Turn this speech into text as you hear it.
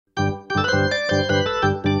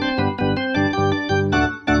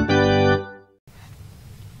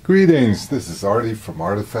Greetings, this is Artie from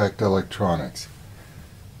Artifact Electronics,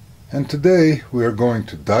 and today we are going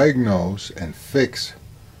to diagnose and fix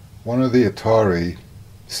one of the Atari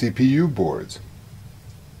CPU boards.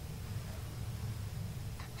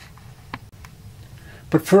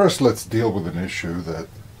 But first, let's deal with an issue that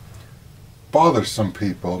bothers some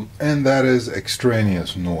people, and that is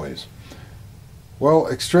extraneous noise. Well,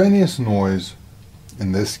 extraneous noise,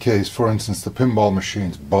 in this case, for instance, the pinball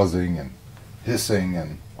machine's buzzing and hissing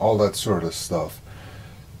and all that sort of stuff,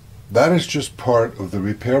 that is just part of the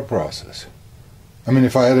repair process. I mean,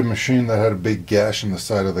 if I had a machine that had a big gash in the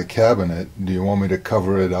side of the cabinet, do you want me to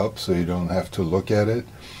cover it up so you don't have to look at it?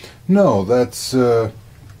 No, that's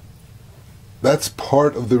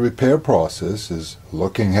part of the repair process, is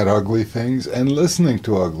looking at ugly things and listening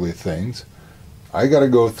to ugly things. I got to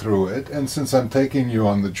go through it, and since I'm taking you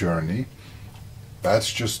on the journey,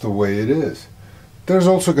 that's just the way it is. There's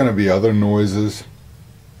also going to be other noises.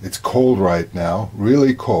 It's cold right now,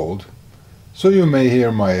 really cold, so you may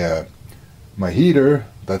hear my heater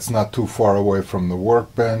that's not too far away from the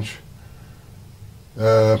workbench.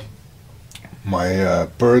 My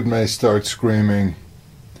bird may start screaming.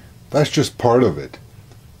 That's just part of it.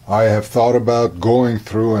 I have thought about going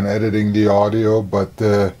through and editing the audio, but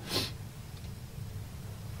I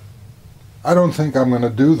don't think I'm going to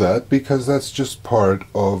do that, because that's just part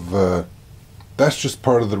of the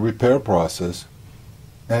repair process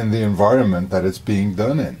and the environment that it's being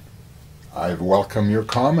done in. I welcome your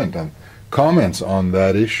comments on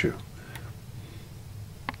that issue.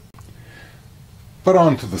 But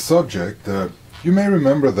on to the subject. You may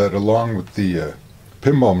remember that along with the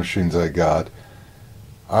pinball machines I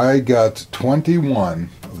got 21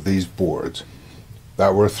 of these boards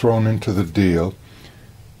that were thrown into the deal,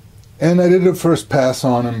 and I did a first pass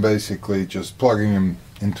on them, basically just plugging them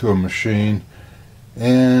into a machine.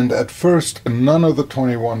 And at first, none of the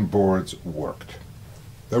 21 boards worked.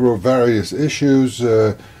 There were various issues.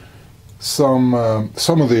 Some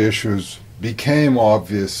of the issues became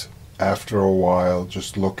obvious after a while,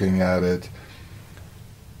 just looking at it.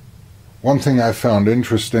 One thing I found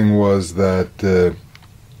interesting was that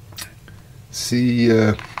see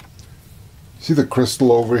the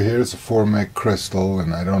crystal over here? It's a 4-meg crystal,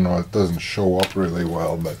 and I don't know, it doesn't show up really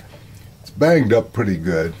well, but it's banged up pretty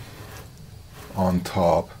good on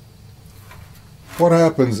top. What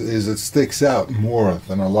happens is it sticks out more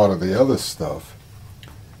than a lot of the other stuff,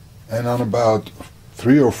 and on about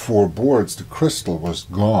 3 or 4 boards the crystal was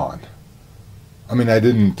gone. I mean, I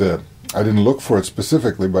didn't look for it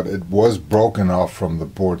specifically, but it was broken off from the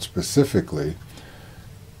board specifically.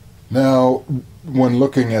 Now, when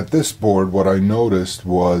looking at this board, what I noticed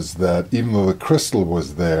was that even though the crystal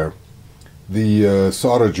was there, the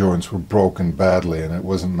solder joints were broken badly and it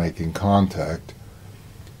wasn't making contact.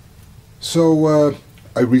 So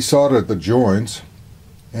I resoldered the joints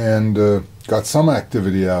and got some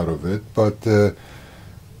activity out of it, but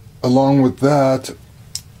along with that,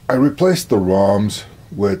 I replaced the ROMs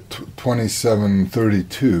with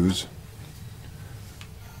 2732s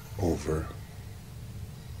over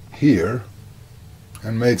here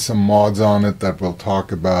and made some mods on it that we'll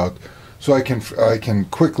talk about. So I can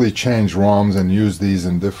quickly change ROMs and use these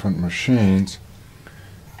in different machines.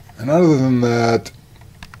 And other than that,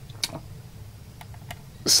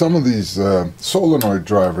 some of these solenoid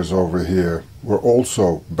drivers over here were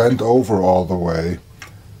also bent over all the way,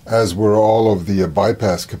 as were all of the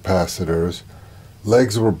bypass capacitors.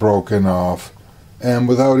 Legs were broken off, and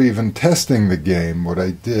without even testing the game, what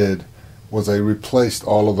I did was I replaced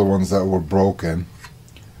all of the ones that were broken,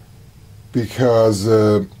 because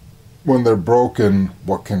when they're broken,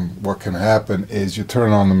 what can happen is you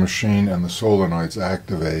turn on the machine and the solenoids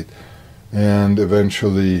activate, and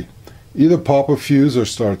eventually either pop a fuse or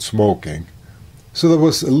start smoking. So there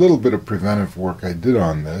was a little bit of preventive work I did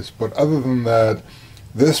on this, but other than that,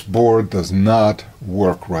 this board does not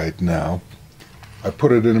work right now. I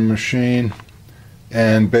put it in a machine,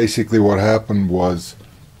 and basically what happened was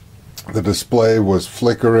the display was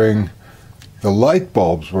flickering. The light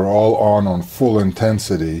bulbs were all on full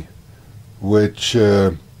intensity, which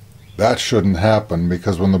that shouldn't happen,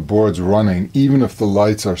 because when the board's running, even if the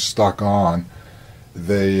lights are stuck on,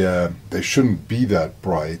 they shouldn't be that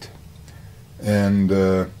bright. And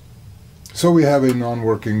so we have a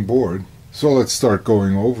non-working board. So let's start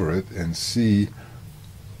going over it and see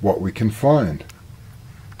what we can find.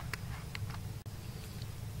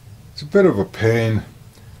 It's a bit of a pain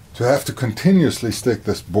to have to continuously stick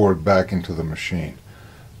this board back into the machine.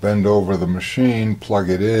 Bend over the machine, plug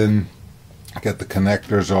it in, get the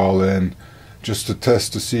connectors all in, just to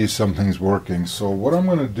test to see if something's working. So what I'm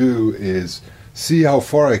going to do is see how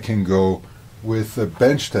far I can go with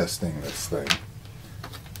bench testing this thing,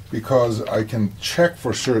 because I can check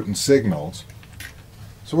for certain signals.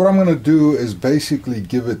 So what I'm going to do is basically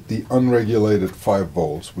give it the unregulated 5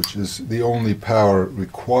 volts, which is the only power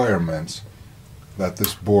requirements that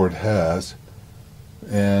this board has.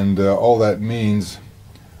 And all that means,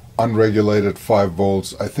 unregulated 5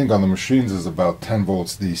 volts, I think on the machines is about 10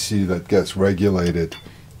 volts DC that gets regulated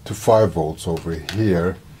to 5 volts over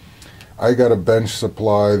here. I got a bench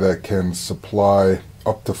supply that can supply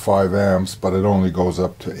up to 5 amps, but it only goes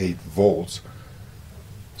up to 8 volts.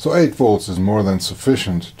 So 8 volts is more than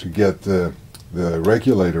sufficient to get the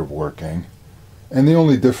regulator working. And the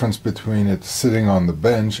only difference between it sitting on the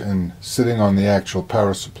bench and sitting on the actual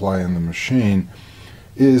power supply in the machine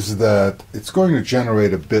is that it's going to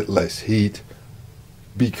generate a bit less heat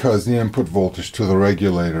because the input voltage to the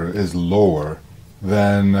regulator is lower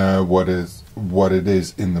than what it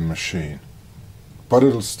is in the machine. But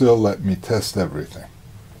it'll still let me test everything.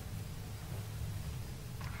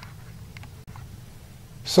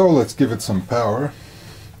 So let's give it some power.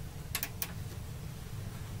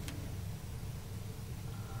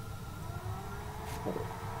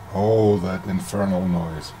 Oh, that infernal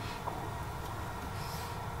noise.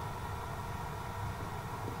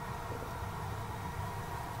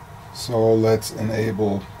 So let's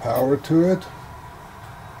enable power to it.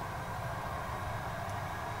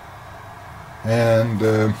 And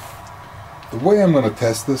the way I'm going to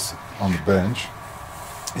test this on the bench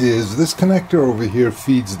is this connector over here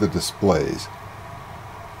feeds the displays.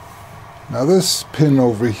 Now this pin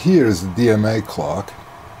over here is the DMA clock.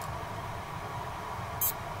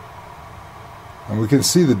 And we can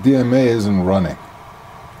see the DMA isn't running.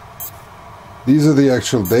 These are the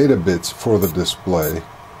actual data bits for the display.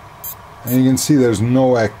 And you can see there's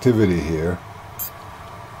no activity here.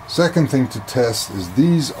 Second thing to test is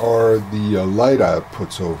these are the light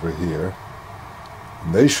outputs over here.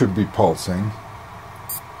 And they should be pulsing.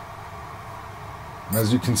 And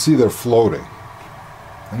as you can see, they're floating.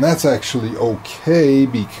 And that's actually okay,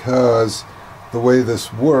 because the way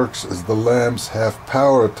this works is the lamps have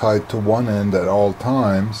power tied to one end at all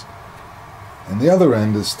times, and the other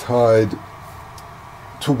end is tied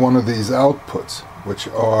to one of these outputs, which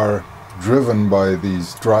are driven by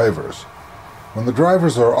these drivers. When the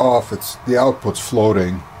drivers are off, the output's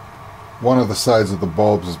floating. One of the sides of the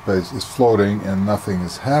bulbs is floating and nothing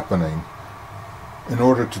is happening. In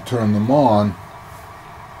order to turn them on,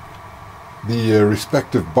 the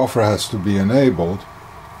respective buffer has to be enabled,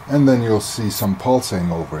 and then you'll see some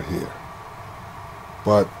pulsing over here.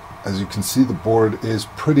 But as you can see, the board is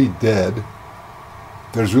pretty dead.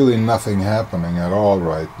 There's really nothing happening at all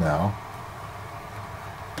right now.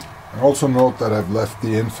 And also note that I've left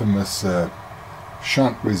the infamous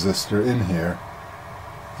shunt resistor in here.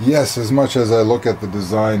 Yes, as much as I look at the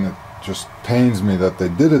design, it just pains me that they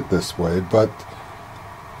did it this way, but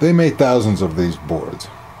they made thousands of these boards.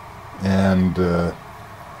 And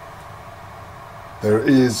there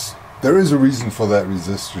is a reason for that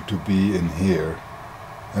resistor to be in here,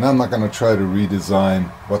 and I'm not going to try to redesign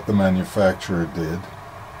what the manufacturer did.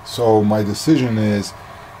 So my decision is,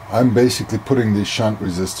 I'm basically putting these shunt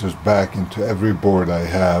resistors back into every board I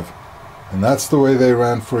have, and that's the way they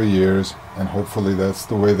ran for years, and hopefully that's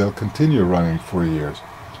the way they'll continue running for years.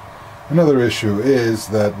 Another issue is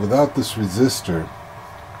that without this resistor,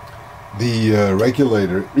 the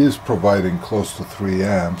regulator is providing close to 3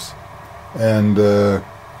 amps, and that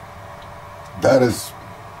is,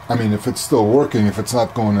 I mean, if it's still working, if it's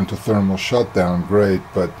not going into thermal shutdown, great,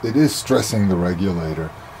 but it is stressing the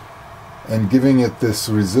regulator. And giving it this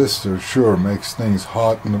resistor, sure, makes things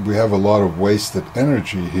hot, and we have a lot of wasted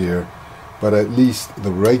energy here, but at least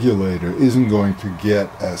the regulator isn't going to get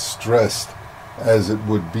as stressed as it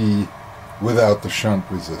would be without the shunt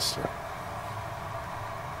resistor.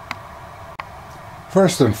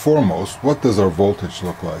 First and foremost, what does our voltage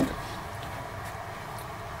look like?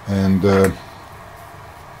 And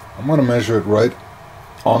I'm going to measure it right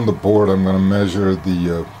on the board. I'm going to measure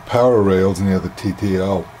the power rails near the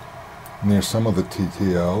TTL, near some of the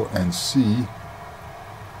TTL, and see.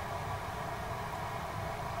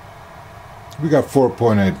 We got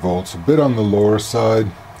 4.8 volts, a bit on the lower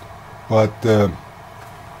side, but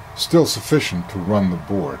still sufficient to run the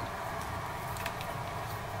board.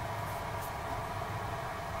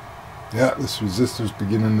 Yeah, this resistor's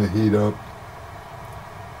beginning to heat up.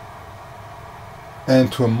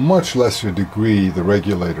 And to a much lesser degree, the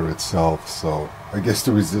regulator itself, so I guess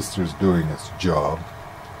the resistor is doing its job.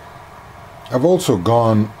 I've also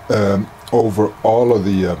gone over all of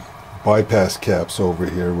the bypass caps over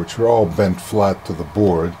here, which are all bent flat to the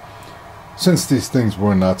board. Since these things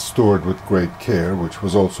were not stored with great care, which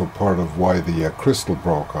was also part of why the crystal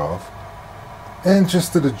broke off. And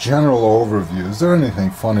just at a general overview, is there anything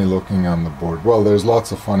funny looking on the board? Well, there's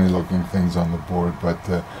lots of funny looking things on the board,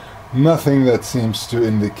 but nothing that seems to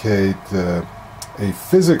indicate a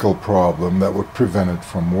physical problem that would prevent it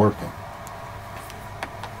from working.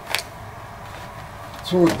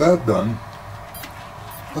 So with that done,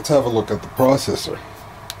 let's have a look at the processor.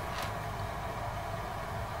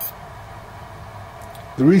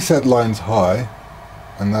 The reset line's high,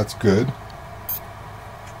 and that's good.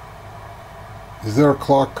 Is there a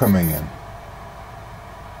clock coming in?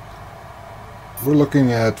 We're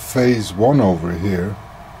looking at phase 1 over here,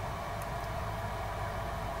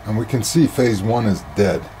 and we can see phase 1 is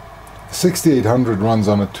dead. The 6800 runs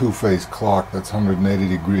on a two-phase clock that's 180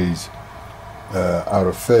 degrees out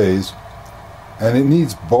of phase, and it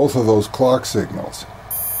needs both of those clock signals.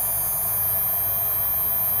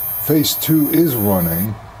 Phase 2 is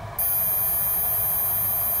running,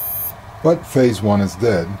 but phase 1 is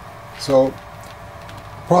dead. So the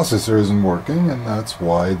processor isn't working, and that's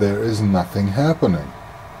why there is nothing happening.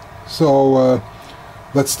 So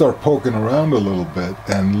let's start poking around a little bit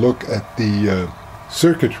and look at the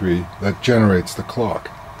circuitry that generates the clock.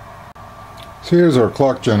 So here's our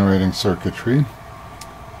clock generating circuitry.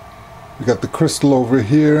 We got the crystal over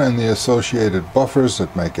here and the associated buffers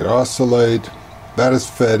that make it oscillate. That is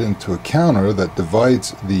fed into a counter that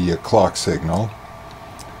divides the clock signal.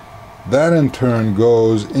 That in turn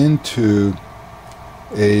goes into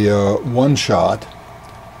a one-shot,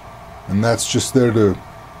 and that's just there to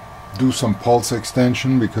do some pulse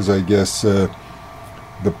extension, because I guess the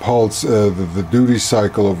pulse, the duty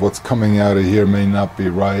cycle of what's coming out of here may not be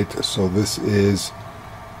right. So this is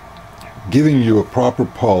giving you a proper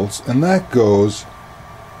pulse, and that goes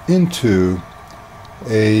into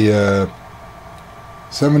a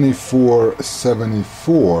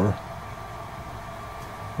 7474,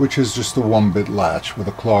 which is just a 1-bit latch with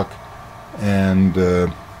a clock and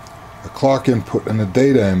a clock input and a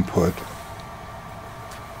data input,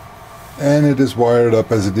 and it is wired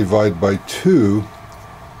up as a divide by 2.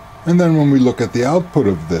 And then when we look at the output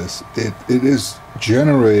of this, it is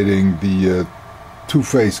generating the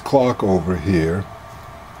two-phase clock over here.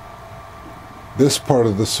 This part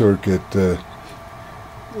of the circuit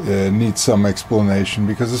needs some explanation,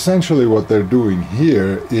 because essentially what they're doing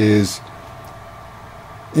here is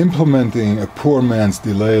implementing a poor man's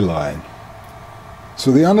delay line.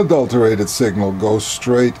 So the unadulterated signal goes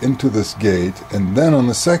straight into this gate, and then on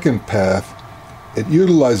the second path it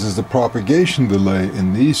utilizes the propagation delay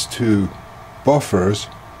in these two buffers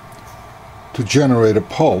to generate a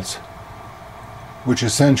pulse, which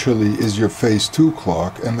essentially is your phase 2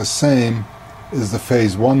 clock, and the same is the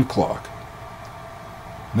phase 1 clock.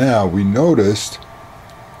 Now we noticed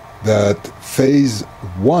that phase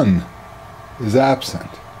 1 is absent.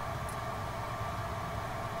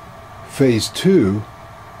 Phase 2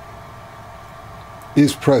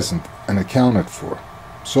 is present and accounted for.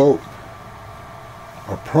 So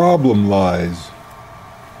our problem lies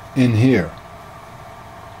in here.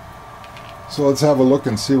 So let's have a look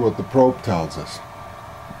and see what the probe tells us.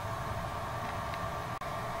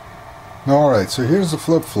 Alright, so here's the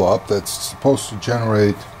flip-flop that's supposed to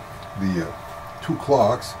generate the two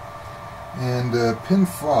clocks, and pin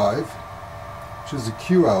 5, which is the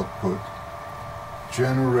Q output,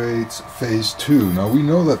 generates phase 2. Now we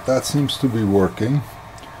know that that seems to be working,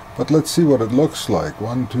 but let's see what it looks like.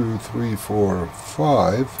 1, 2, 3, 4,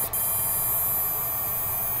 5.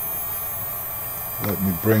 Let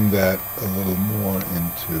me bring that a little more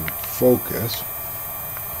into focus.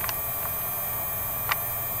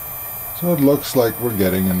 So it looks like we're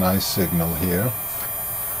getting a nice signal here.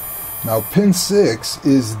 Now pin 6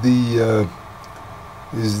 is the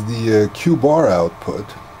Q bar output,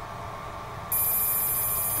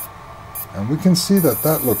 and we can see that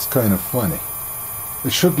that looks kind of funny.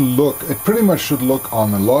 It pretty much should look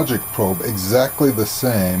on the logic probe exactly the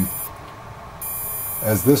same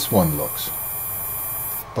as this one looks.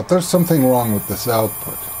 But there's something wrong with this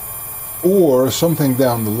output, or something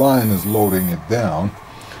down the line is loading it down.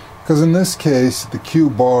 Because in this case, the Q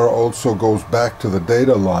bar also goes back to the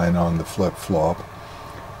data line on the flip-flop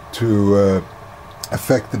to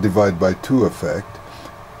affect the divide by 2 effect.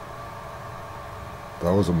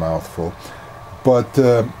 That was a mouthful. But,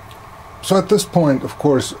 so at this point, of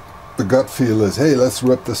course, the gut feel is, hey, let's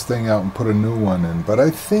rip this thing out and put a new one in. But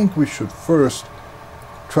I think we should first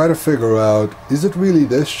try to figure out, is it really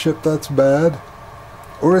this chip that's bad?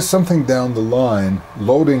 Or is something down the line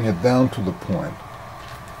loading it down to the point?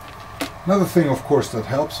 Another thing, of course, that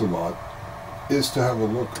helps a lot is to have a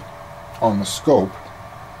look on the scope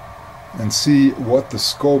and see what the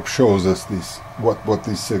scope shows us, what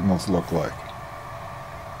these signals look like.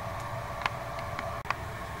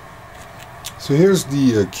 So here's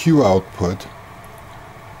the Q output.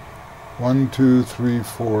 1, 2, 3,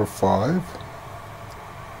 4, 5.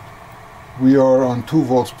 We are on 2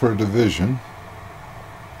 volts per division.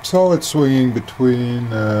 So it's swinging between,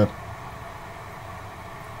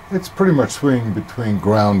 it's pretty much swinging between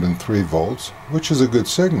ground and 3 volts, which is a good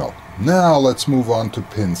signal. Now let's move on to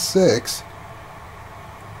pin 6.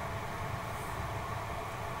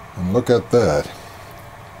 And look at that.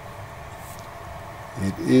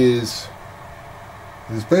 It is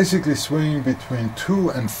basically swinging between 2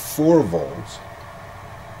 and 4 volts.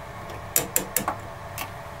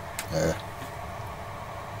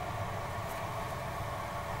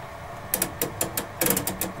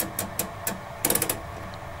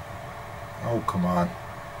 Oh, come on.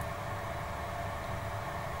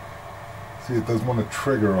 See, it doesn't want to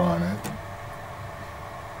trigger on it.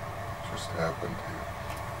 Just happened here.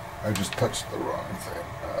 I just touched the wrong thing.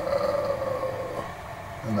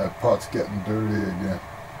 And that pot's getting dirty again.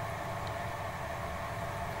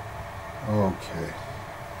 Okay.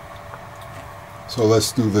 So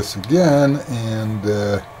let's do this again, and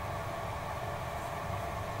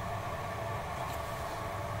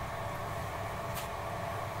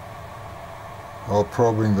well,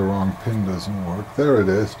 probing the wrong pin doesn't work. There it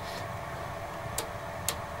is.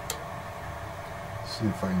 See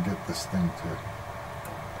if I can get this thing to...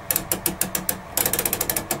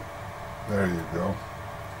 There you go.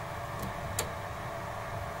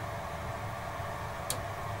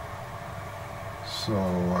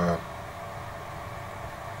 So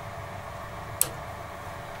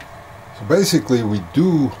basically we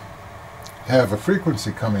do have a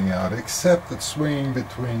frequency coming out, except it's swinging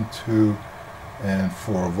between 2 and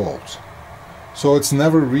 4 volts. So it's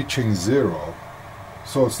never reaching 0,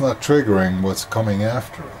 so it's not triggering what's coming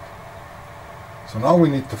after it. So now we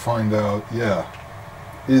need to find out,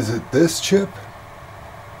 is it this chip,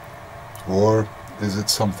 or is it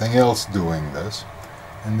something else doing this?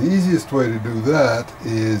 And the easiest way to do that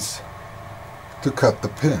is to cut the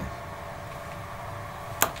pin.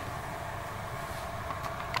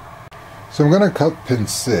 So I'm going to cut pin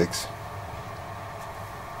 6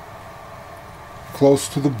 close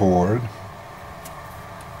to the board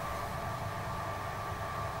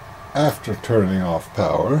after turning off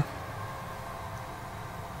power.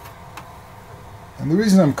 And the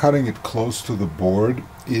reason I'm cutting it close to the board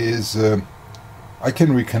is I can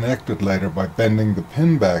reconnect it later by bending the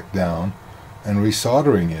pin back down and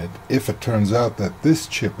resoldering it if it turns out that this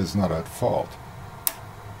chip is not at fault.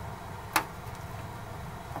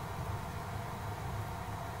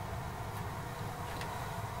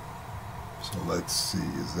 So let's see,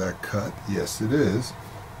 is that cut? Yes, it is.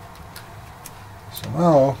 So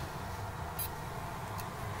now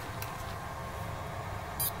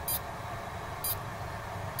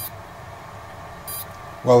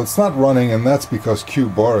well, it's not running, and that's because Q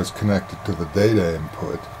bar is connected to the data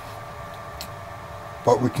input.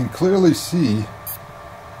 But we can clearly see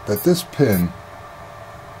that this pin,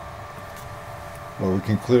 well, we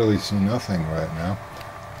can clearly see nothing right now,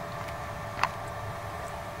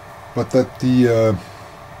 but that the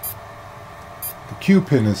Q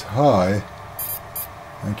pin is high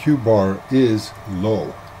and Q bar is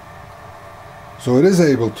low. So it is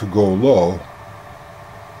able to go low,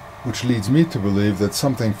 which leads me to believe that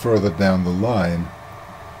something further down the line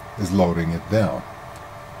is loading it down.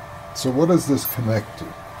 So what does this connect to?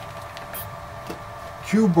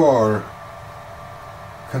 Q bar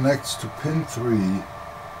connects to pin 3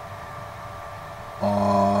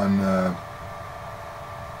 on,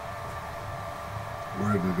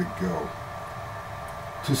 where did it go?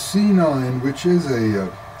 To C9, which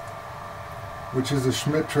is a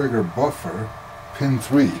Schmidt trigger buffer, pin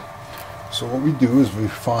 3. So what we do is we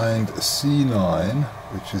find C9,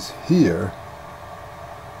 which is here,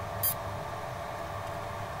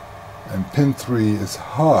 and pin 3 is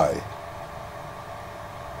high.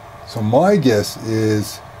 So my guess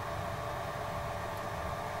is,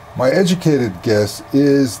 my educated guess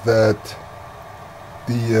is that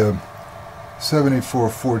the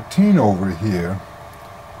 7414 over here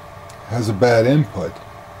has a bad input.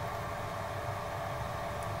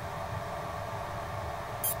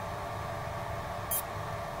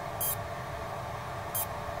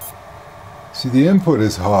 See, the input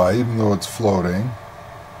is high even though it's floating,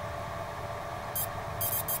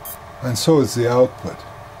 and so is the output.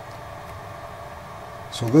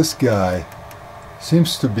 So this guy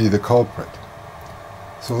seems to be the culprit.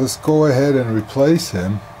 So let's go ahead and replace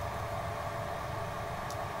him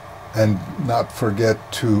and not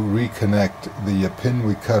forget to reconnect the pin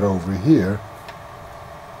we cut over here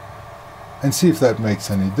and see if that makes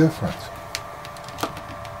any difference.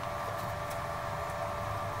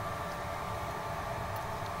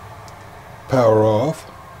 Power off.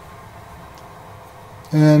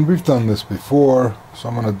 And we've done this before, so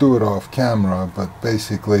I'm going to do it off camera, but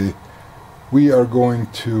basically we are going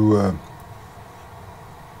to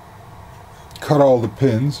cut all the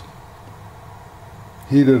pins,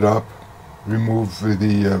 heat it up, remove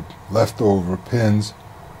the leftover pins,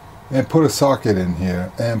 and put a socket in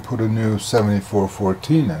here and put a new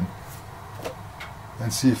 7414 in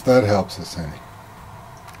and see if that helps us any.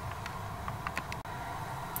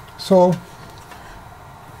 So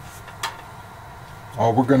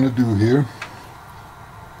all we're going to do here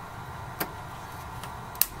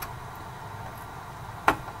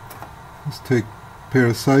is take a pair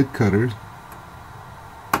of side cutters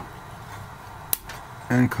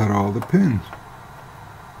and cut all the pins.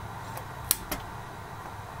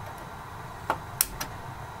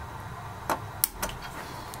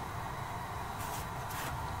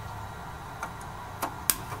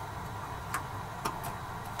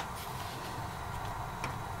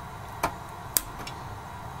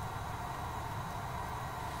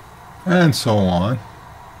 And so on,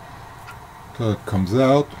 so it comes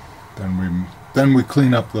out. Then we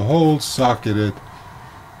clean up the holes, socket it,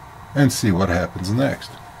 and see what happens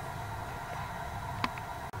next.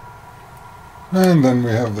 And then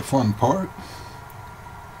we have the fun part.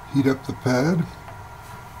 Heat up the pad.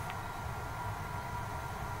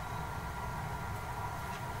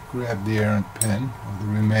 Grab the errant pin, or the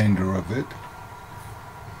remainder of it.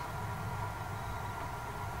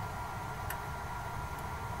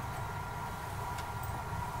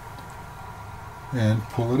 And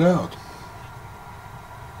pull it out.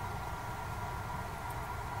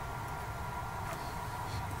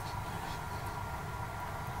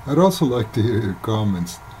 I'd also like to hear your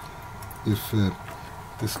comments if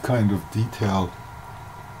this kind of detail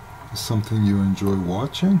is something you enjoy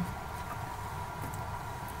watching,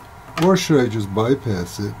 or should I just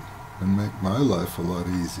bypass it and make my life a lot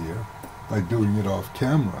easier by doing it off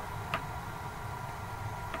camera.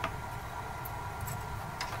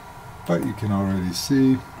 But you can already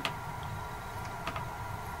see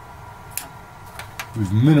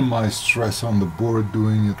we've minimized stress on the board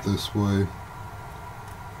doing it this way.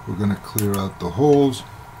 We're going to clear out the holes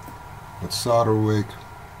with solder wick,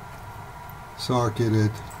 socket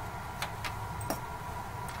it,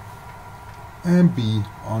 and be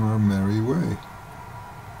on our merry way.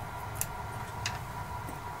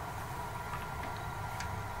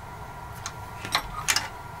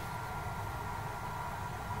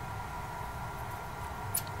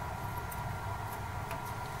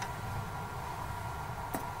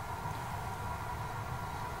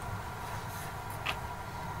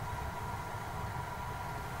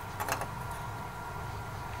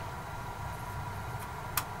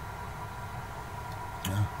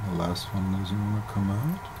 The last one doesn't want to come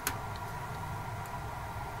out.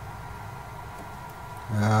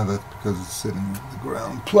 That's because it's sitting on the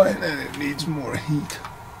ground plane and it needs more heat.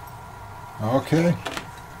 Okay.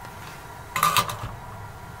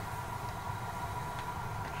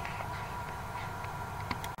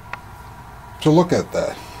 So look at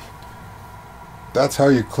that. That's how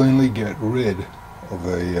you cleanly get rid of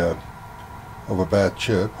a bad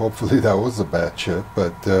chip. Hopefully that was a bad chip,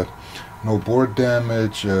 but no board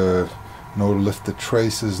damage, no lifted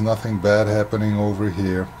traces, nothing bad happening over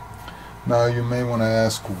here. Now you may want to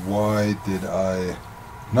ask, why did I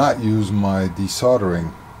not use my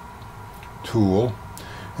desoldering tool?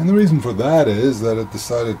 And the reason for that is that it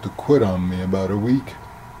decided to quit on me about a week.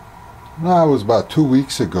 Now, it was about 2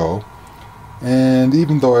 weeks ago, and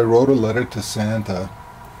even though I wrote a letter to Santa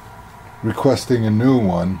requesting a new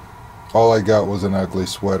one, all I got was an ugly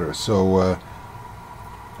sweater. So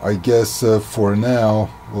I guess for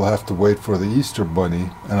now we'll have to wait for the Easter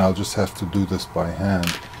Bunny, and I'll just have to do this by hand.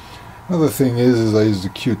 Another thing is I used a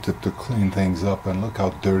Q-tip to clean things up, and look how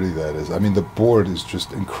dirty that is. I mean, the board is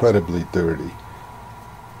just incredibly dirty.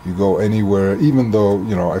 You go anywhere, even though,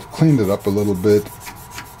 you know, I've cleaned it up a little bit.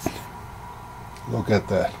 Look at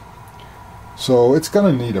that. So it's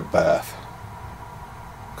gonna need a bath,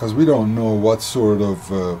 because we don't know what sort of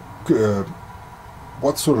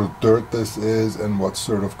dirt this is and what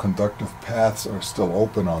sort of conductive paths are still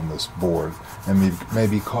open on this board and may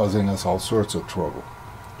be causing us all sorts of trouble.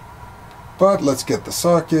 But let's get the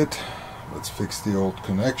socket, let's fix the old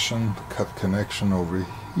connection, the cut connection over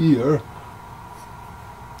here,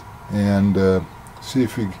 and see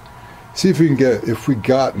if we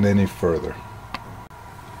gotten any further.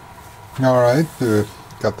 Alright,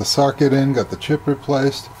 got the socket in, got the chip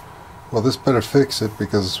replaced. Well, this better fix it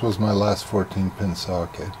because this was my last 14-pin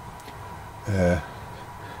socket.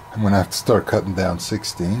 I'm going to have to start cutting down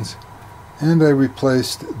 16s. And I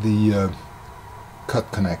replaced the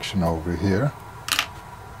cut connection over here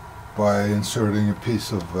by inserting a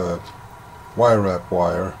piece of wire wrap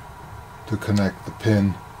wire to connect the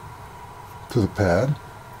pin to the pad.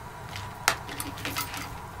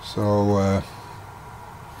 So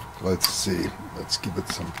let's see, let's give it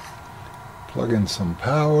some, plug in some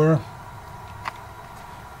power,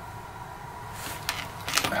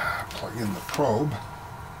 plug in the probe,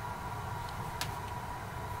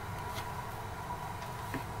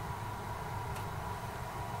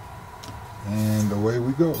 and away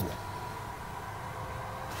we go.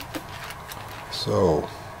 So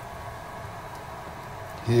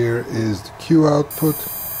here is the Q output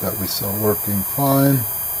that we saw working fine,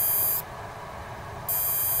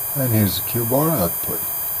 and here's the Q bar output.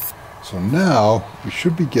 So now we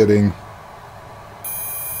should be getting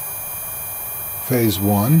phase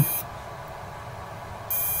 1,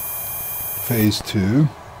 phase 2,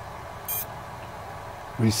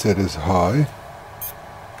 reset is high,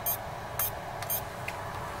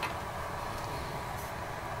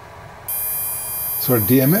 so our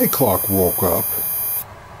DMA clock woke up.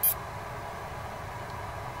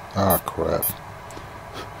 Ah, crap.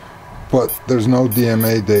 But there's no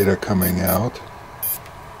DMA data coming out.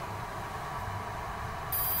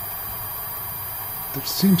 There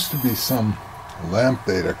seems to be some lamp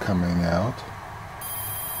data coming out.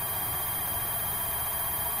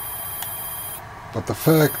 But the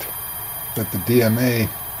fact that the DMA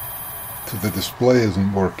to the display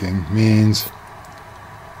isn't working means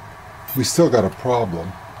we still got a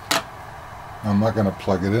problem. I'm not going to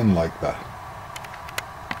plug it in like that.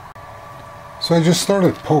 So I just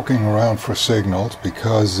started poking around for signals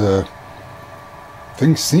because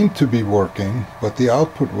things seemed to be working, but the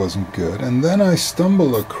output wasn't good. And then I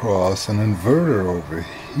stumbled across an inverter over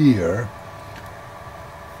here,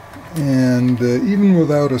 and even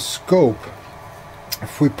without a scope,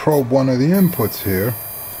 if we probe one of the inputs here,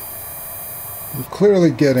 we're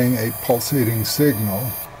clearly getting a pulsating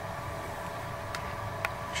signal,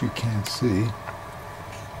 which you can't see.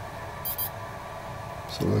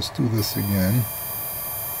 So let's do this again.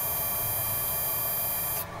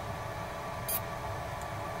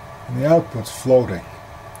 And the output's floating.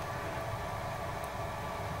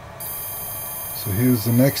 So here's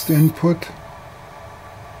the next input.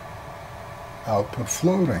 Output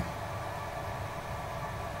floating.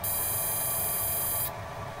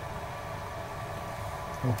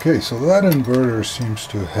 Okay, so that inverter seems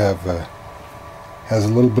to have has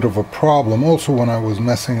a little bit of a problem. Also, when I was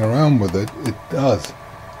messing around with it, it does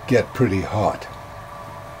get pretty hot.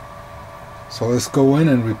 So let's go in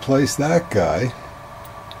and replace that guy.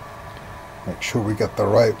 Make sure we got the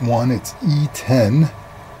right one. It's E10,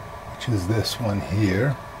 which is this one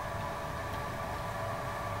here.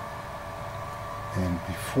 And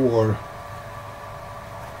before,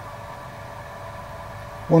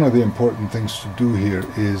 one of the important things to do here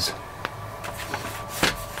is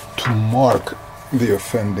to mark the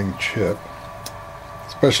offending chip,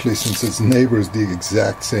 especially since its neighbor is the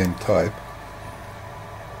exact same type.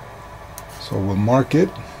 So we'll mark it,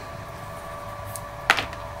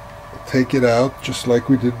 we'll take it out just like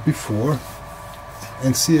we did before,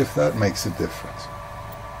 and see if that makes a difference.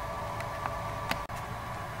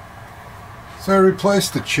 So I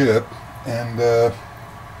replaced the chip, and it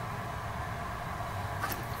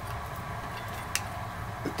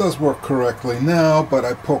does work correctly now, but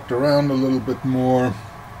I poked around a little bit more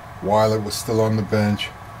while it was still on the bench.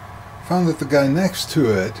 Found that the guy next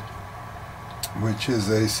to it, which is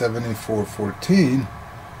a 7414,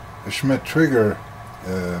 a Schmidt trigger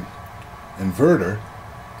inverter,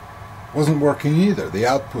 wasn't working either. The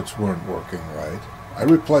outputs weren't working right. I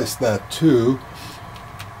replaced that too,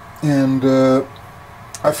 and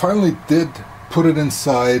I finally did put it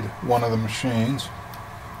inside one of the machines,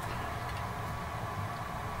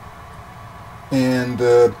 and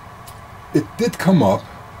it did come up.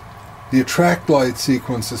 The attract light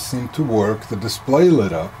sequences seemed to work. The display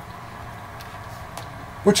lit up,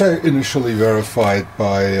 which I initially verified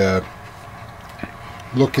by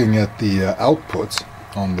looking at the outputs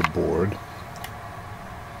on the board.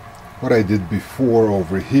 What I did before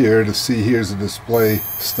over here to see, here's the display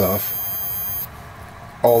stuff.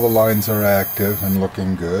 All the lines are active and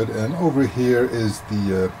looking good, and over here is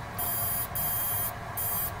the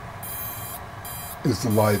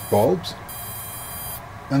light bulbs,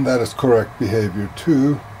 and that is correct behavior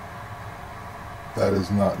too. That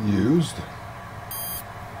is not used.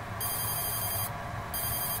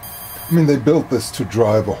 I mean, they built this to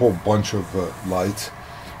drive a whole bunch of lights,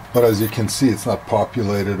 but as you can see, it's not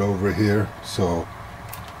populated over here, so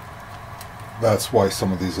that's why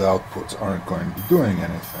some of these outputs aren't going to be doing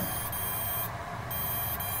anything.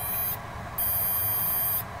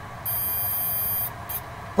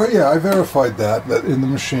 But yeah, I verified that in the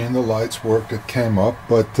machine the lights worked, it came up,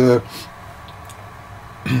 but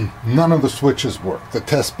none of the switches worked. The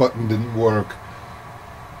test button didn't work.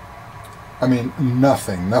 I mean,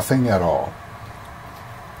 nothing at all,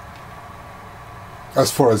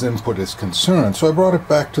 as far as input is concerned. So I brought it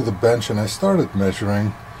back to the bench and I started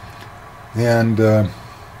measuring, and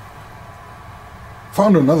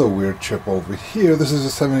found another weird chip over here. This is a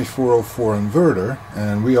 7404 inverter,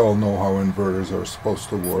 and we all know how inverters are supposed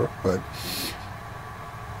to work, but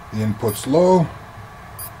the input's low,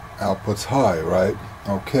 output's high, right?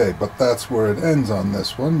 Okay, but that's where it ends on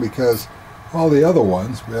this one, because all the other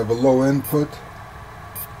ones, we have a low input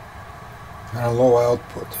and a low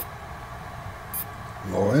output.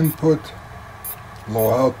 Low input,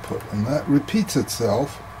 low output, and that repeats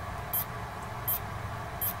itself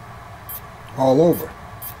all over.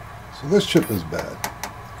 So this chip is bad.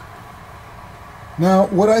 Now,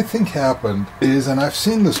 what I think happened is, and I've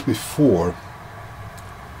seen this before,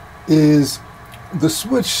 is the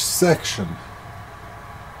switch section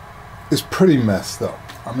is pretty messed up.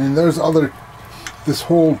 I mean, there's this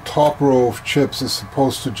whole top row of chips is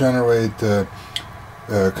supposed to generate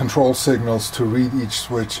control signals to read each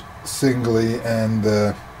switch singly, and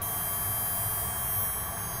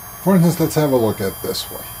for instance, let's have a look at this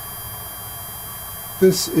one.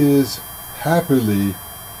 This is happily,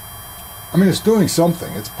 I mean, it's doing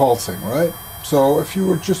something, it's pulsing, right? So if you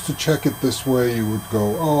were just to check it this way, you would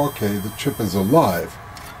go, oh, okay, the chip is alive.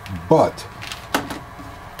 But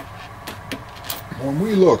when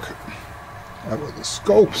we look at what the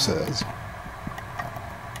scope says,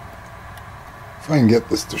 if I can get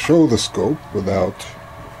this to show the scope without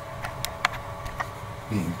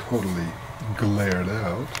being totally glared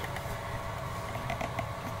out.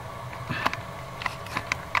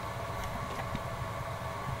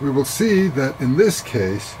 We will see that in this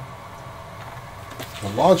case, the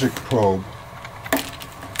logic probe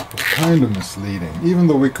was kind of misleading, even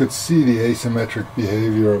though we could see the asymmetric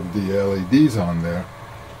behavior of the LEDs on there.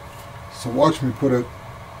 So watch me put it.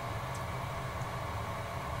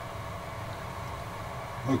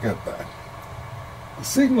 Look at that. The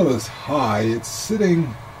signal is high. It's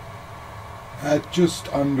sitting at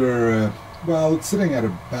just under, well, it's sitting at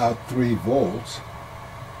about 3 volts.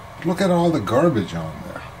 Look at all the garbage on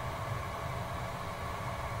there.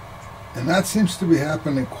 And that seems to be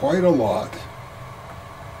happening quite a lot.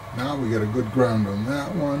 Now we get a good ground on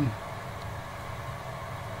that one.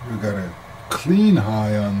 We got a clean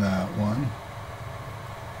high on that one.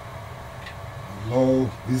 Low.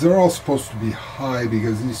 These are all supposed to be high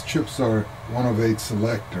because these chips are 1 of 8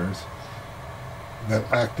 selectors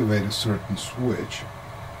that activate a certain switch.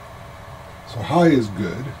 So high is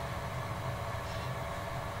good.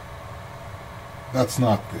 That's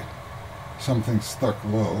not good. Something's stuck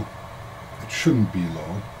low. It shouldn't be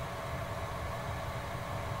low.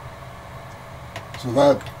 So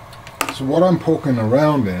what I'm poking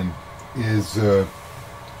around in is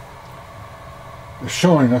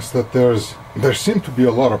showing us that there seem to be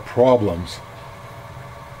a lot of problems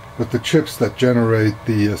with the chips that generate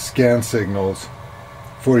the scan signals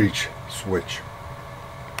for each switch.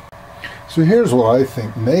 So here's what I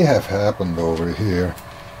think may have happened over here.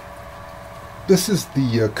 This is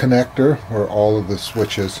the connector where all of the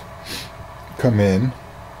switches come in,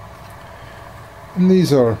 and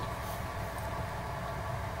these are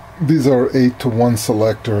 8-to-1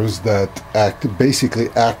 selectors that basically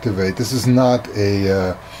activate. This is not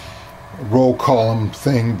a row column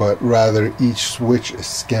thing, but rather each switch is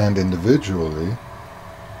scanned individually.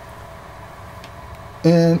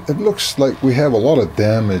 And it looks like we have a lot of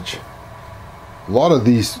damage. A lot of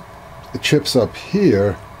these chips up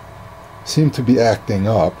here seem to be acting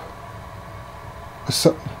up,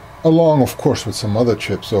 so, along of course with some other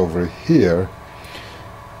chips over here.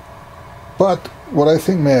 But what I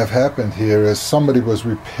think may have happened here is somebody was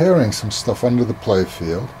repairing some stuff under the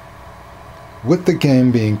playfield with the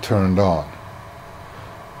game being turned on.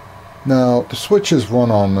 Now the switches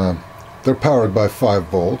run on, they're powered by 5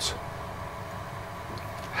 volts.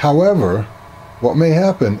 However, what may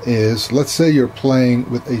happen is, let's say you're playing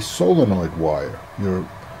with a solenoid wire, you're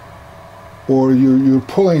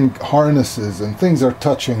pulling harnesses and things are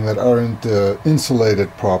touching that aren't insulated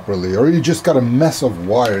properly, or you just got a mess of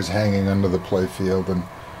wires hanging under the playfield and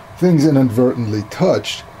things inadvertently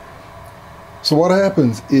touched. So what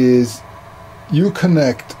happens is you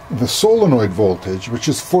connect the solenoid voltage, which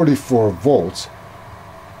is 44 volts,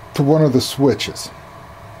 to one of the switches,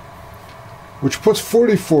 which puts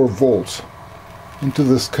 44 volts into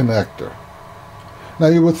this connector. Now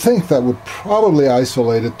you would think that would probably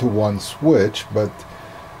isolate it to one switch, but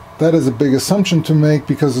that is a big assumption to make,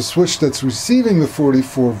 because the switch that's receiving the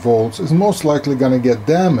 44 volts is most likely going to get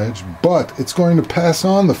damaged, but it's going to pass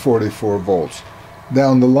on the 44 volts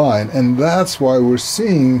down the line, and that's why we're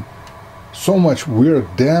seeing so much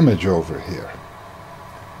weird damage over here.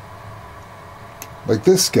 Like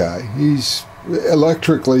this guy, he's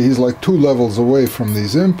electrically, he's like 2 levels away from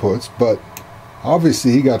these inputs, but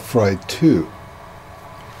obviously he got fried too.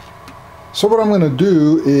 So what I'm going to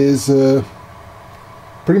do is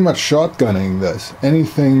pretty much shotgunning this.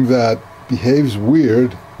 Anything that behaves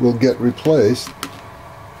weird will get replaced,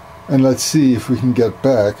 and let's see if we can get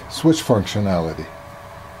back switch functionality.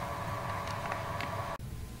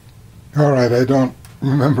 Alright, I don't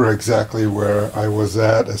remember exactly where I was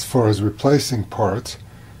at as far as replacing parts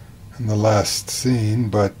in the last scene,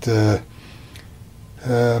 but a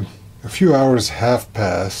few hours have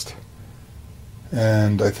passed,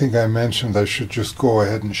 and I think I mentioned I should just go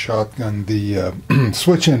ahead and shotgun the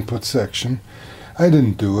switch input section. I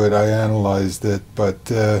didn't do it, I analyzed it,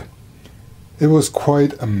 but it was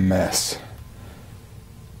quite a mess.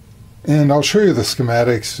 And I'll show you the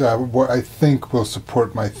schematics, what I think will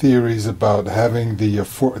support my theories about having the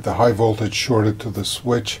high voltage shorted to the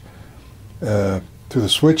switch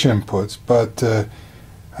inputs. But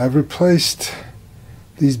I've replaced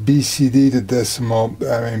these BCD to decimal,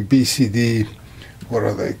 BCD, what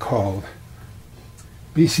are they called?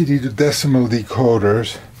 BCD to decimal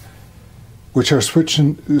decoders, which are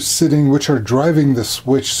which are driving the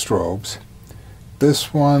switch strobes.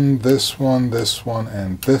 This one, this one, this one,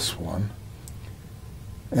 and this one.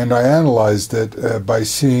 And I analyzed it by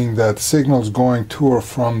seeing that signals going to or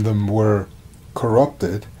from them were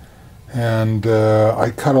corrupted. And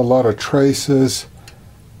I cut a lot of traces,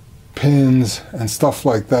 pins, and stuff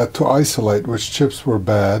like that to isolate which chips were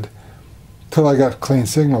bad, till I got clean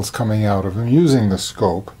signals coming out of them using the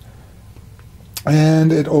scope.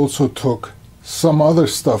 And it also took some other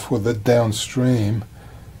stuff with it downstream.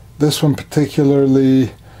 This one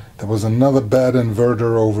particularly, there was another bad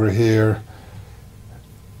inverter over here,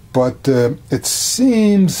 but it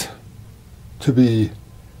seems to be,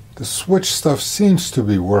 the switch stuff seems to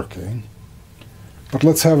be working. But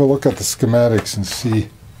let's have a look at the schematics and see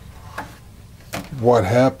what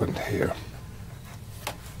happened here.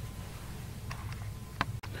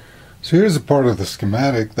 So here's a part of the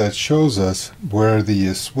schematic that shows us where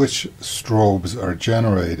the switch strobes are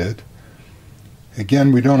generated.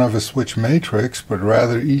 Again, we don't have a switch matrix, but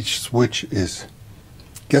rather each switch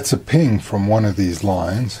gets a ping from one of these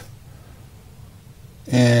lines,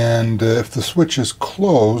 and if the switch is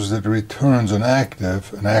closed, it returns an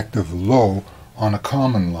active low on a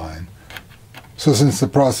common line. So since the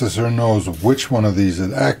processor knows which one of these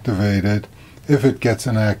is activated, if it gets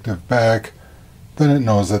an active back, then it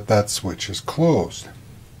knows that that switch is closed.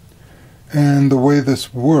 And the way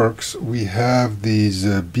this works, we have these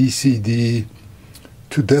BCD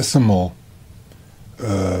to decimal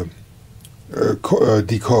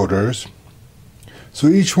decoders. So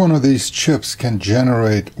each one of these chips can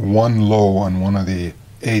generate one low on one of the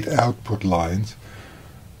 8 output lines.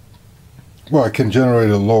 Well, it can generate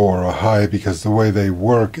a low or a high, because the way they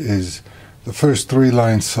work is the first 3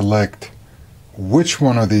 lines select which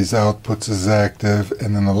one of these outputs is active,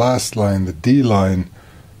 and then the last line, the D line,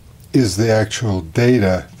 is the actual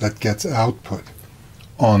data that gets output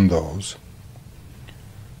on those.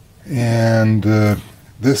 And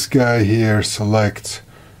this guy here selects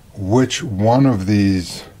which one of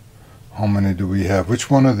these, how many do we have, which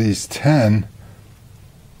one of these 10,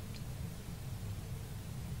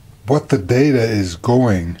 what the data is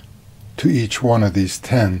going to each one of these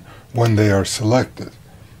 10 when they are selected.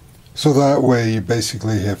 So that way you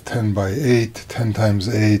basically have 10 by 8, 10 times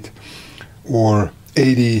 8, or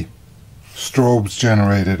 80 strobes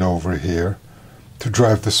generated over here to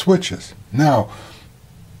drive the switches. Now,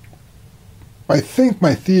 I think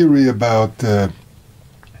my theory about the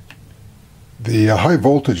high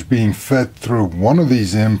voltage being fed through one of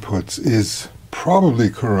these inputs is probably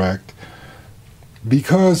correct,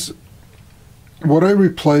 because what I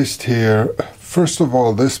replaced here, first of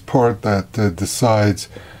all, this part that decides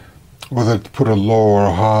whether to put a low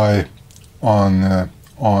or high on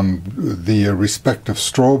the respective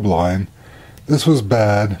strobe line, this was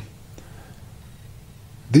bad.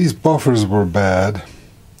 These buffers were bad.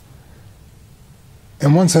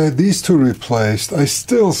 And once I had these two replaced, I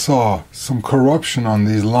still saw some corruption on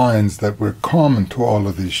these lines that were common to all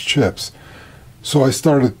of these chips. So I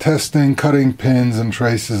started testing, cutting pins and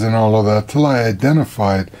traces and all of that till I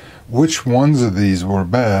identified which ones of these were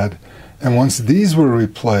bad. And once these were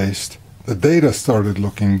replaced, the data started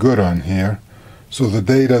looking good on here. So the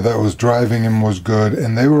data that was driving him was good,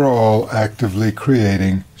 and they were all actively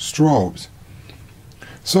creating strobes.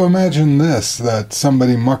 So imagine this, that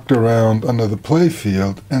somebody mucked around under the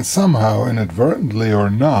playfield and somehow, inadvertently or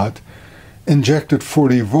not, injected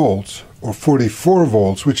 40 volts or 44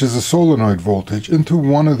 volts, which is a solenoid voltage, into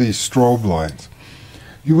one of these strobe lines.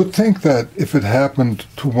 You would think that if it happened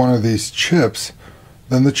to one of these chips,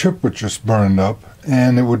 then the chip would just burn up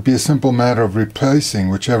and it would be a simple matter of replacing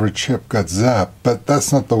whichever chip got zapped, but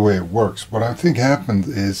that's not the way it works. What I think happened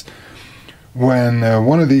is when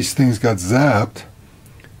one of these things got zapped,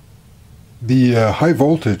 the high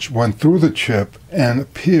voltage went through the chip and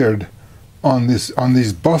appeared on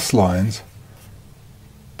these bus lines,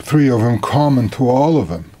 3 of them common to all of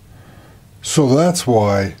them. So that's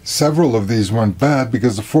why several of these went bad,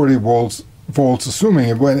 because the 40 volts, assuming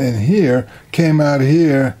it went in here, came out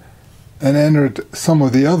here and entered some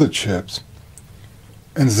of the other chips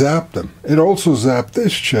and zapped them. It also zapped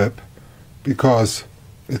this chip because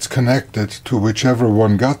it's connected to whichever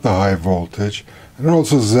one got the high voltage. It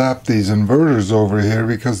also zapped these inverters over here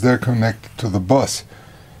because they're connected to the bus.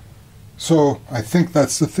 So I think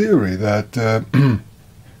that's the theory, that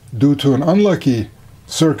due to an unlucky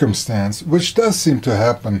circumstance, which does seem to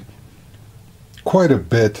happen quite a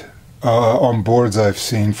bit on boards I've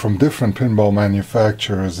seen from different pinball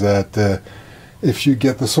manufacturers, that if you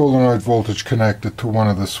get the solenoid voltage connected to one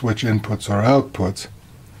of the switch inputs or outputs,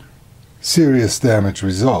 serious damage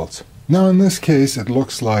results. Now in this case it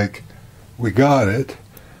looks like we got it.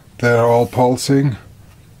 They're all pulsing.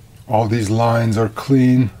 All these lines are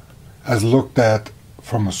clean as looked at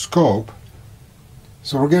from a scope.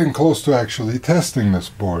 So we're getting close to actually testing this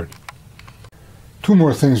board. 2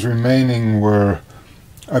 more things remaining were,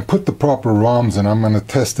 I put the proper ROMs in. I'm going to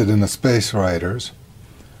test it in the Space Riders.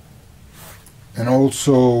 And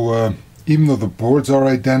also, even though the boards are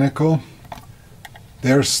identical,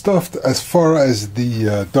 they're stuffed as far as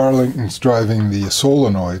the Darlingtons driving the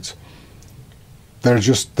solenoids.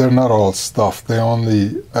 They're not all stuffed. They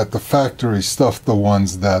only, at the factory, stuffed the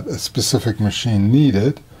ones that a specific machine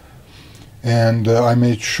needed. And I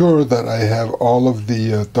made sure that I have all of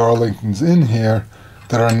the Darlingtons in here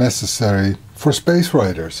that are necessary for Space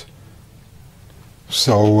Riders.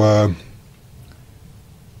 So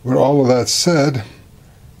with all of that said,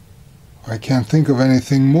 I can't think of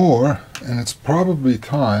anything more, and it's probably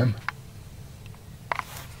time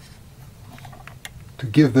to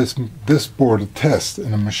give this board a test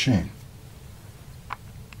in a machine.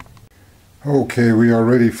 Okay, we are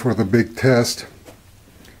ready for the big test.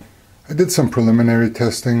 I did some preliminary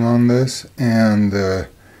testing on this, and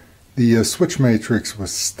the switch matrix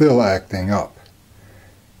was still acting up.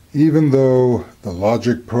 Even though the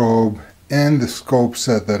logic probe and the scope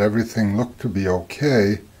said that everything looked to be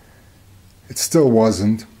okay, it still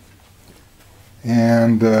wasn't.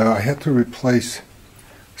 And I had to replace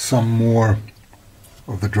some more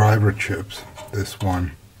of the driver chips, this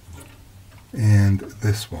one and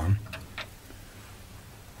this one.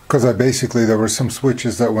 Because there were some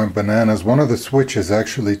switches that went bananas. One of the switches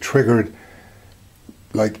actually triggered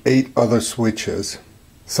like 8 other switches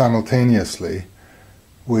simultaneously,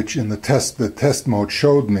 which in the test mode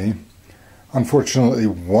showed me. Unfortunately,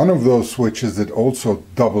 one of those switches that also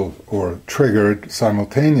doubled or triggered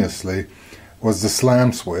simultaneously was the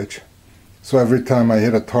slam switch. So every time I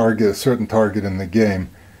hit a certain target in the game,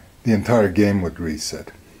 the entire game would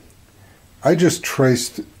reset.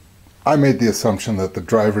 I made the assumption that the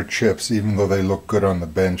driver chips, even though they look good on the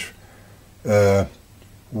bench,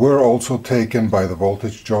 were also taken by the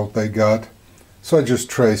voltage jolt they got. So I just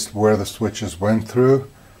traced where the switches went through,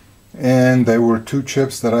 and they were 2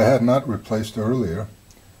 chips that I had not replaced earlier.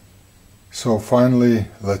 So finally,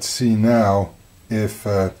 let's see now if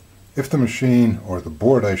the machine, or the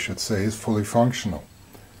board I should say, is fully functional.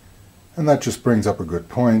 And that just brings up a good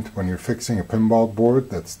point. When you're fixing a pinball board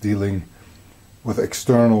that's dealing with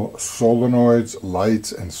external solenoids,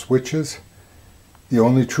 lights, and switches, the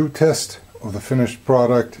only true test of the finished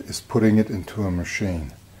product is putting it into a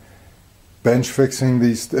machine. Bench fixing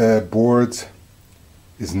these boards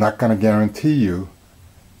is not going to guarantee you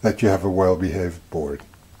that you have a well-behaved board.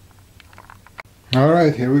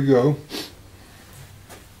 Alright, here we go.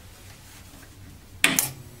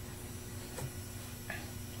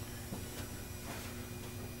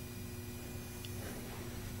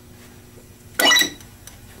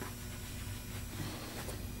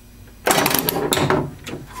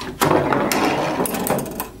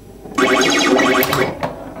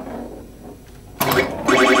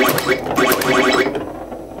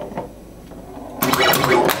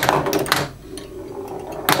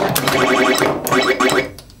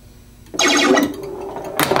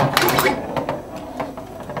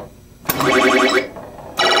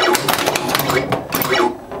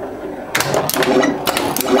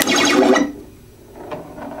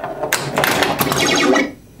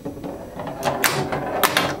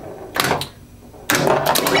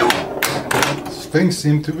 things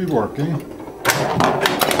seem to be working.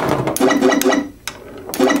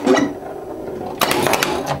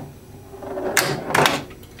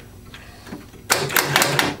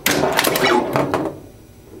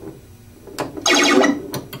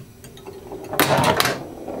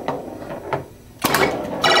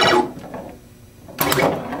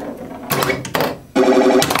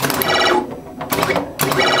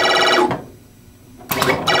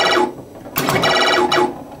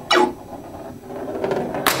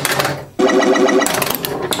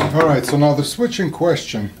 Alright, so now the switch in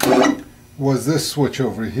question was this switch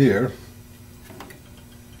over here.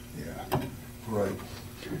 Yeah, right.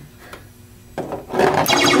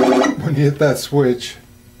 When you hit that switch,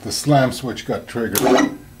 the slam switch got triggered. And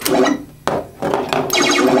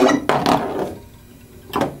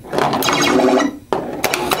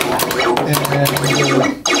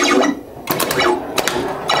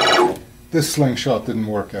this slingshot didn't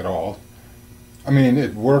work at all. I mean,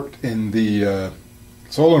 it worked in the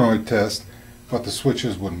solenoid test, but the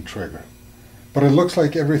switches wouldn't trigger. But it looks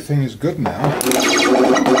like everything is good now.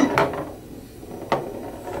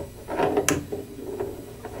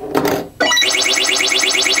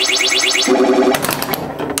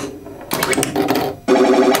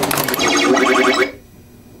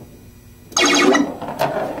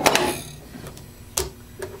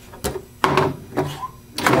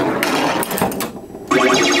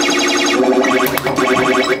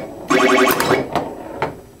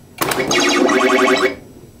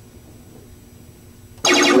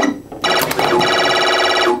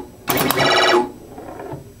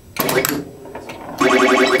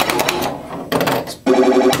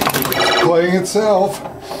 Playing itself.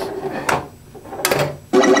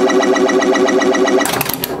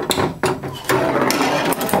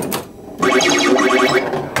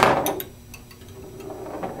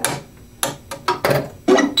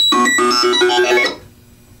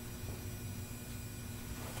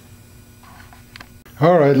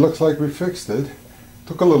 Alright, looks like we fixed it.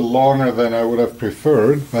 Took a little longer than I would have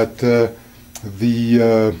preferred, but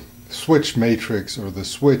the switch matrix, or the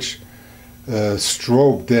switch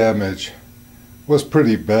strobe damage, was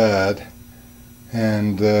pretty bad,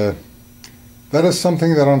 and that is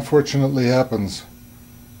something that unfortunately happens.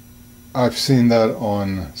 I've seen that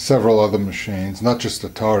on several other machines, not just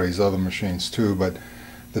Atari's, other machines too, but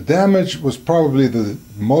the damage was probably the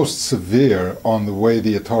most severe on the way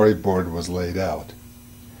the Atari board was laid out.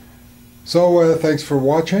 So thanks for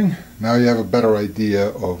watching. Now you have a better idea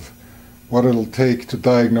of what it'll take to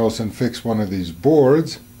diagnose and fix one of these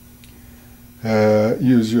boards.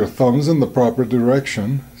 Use your thumbs in the proper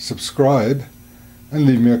direction, subscribe, and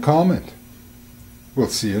leave me a comment. We'll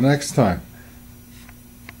see you next time.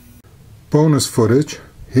 Bonus footage.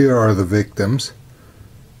 Here are the victims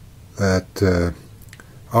that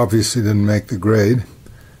obviously didn't make the grade.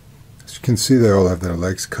 As you can see, they all have their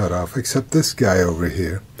legs cut off, except this guy over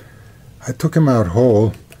here. I took him out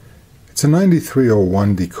whole. It's a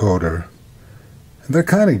 9301 decoder. They're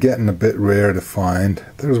kind of getting a bit rare to find.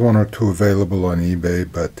 There's one or two available on eBay,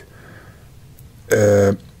 but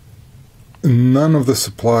none of the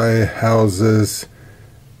supply houses,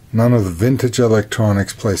 none of the vintage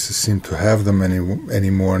electronics places seem to have them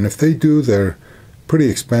anymore, and if they do, they're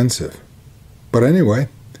pretty expensive. But anyway,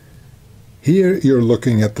 here you're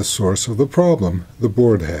looking at the source of the problem, the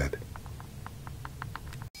board head.